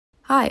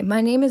Hi,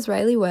 my name is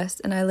Riley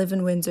West and I live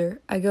in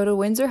Windsor. I go to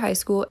Windsor High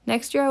School.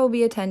 Next year I will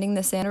be attending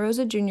the Santa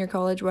Rosa Junior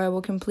College where I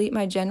will complete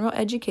my general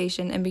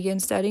education and begin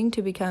studying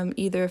to become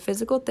either a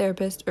physical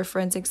therapist or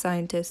forensic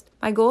scientist.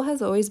 My goal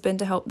has always been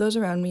to help those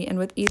around me, and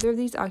with either of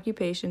these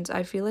occupations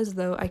I feel as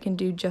though I can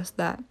do just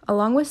that.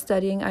 Along with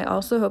studying, I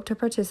also hope to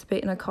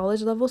participate in a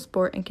college level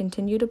sport and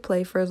continue to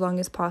play for as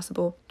long as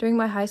possible. During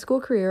my high school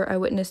career I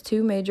witnessed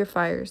 2 major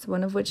fires,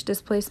 one of which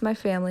displaced my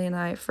family and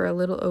I for a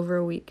little over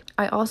a week.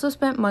 I also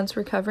spent months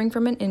recovering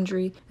from an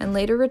injury and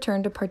later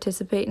returned to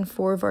participate in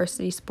 4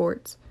 varsity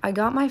sports. I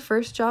got my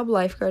first job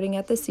lifeguarding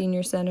at the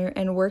senior center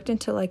and worked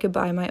until I could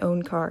buy my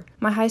own car.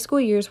 My high school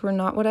years were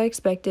not what I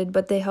expected,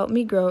 but they helped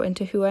me grow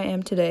into who I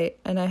am today,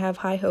 and I have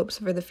high hopes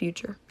for the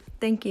future.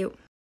 Thank you.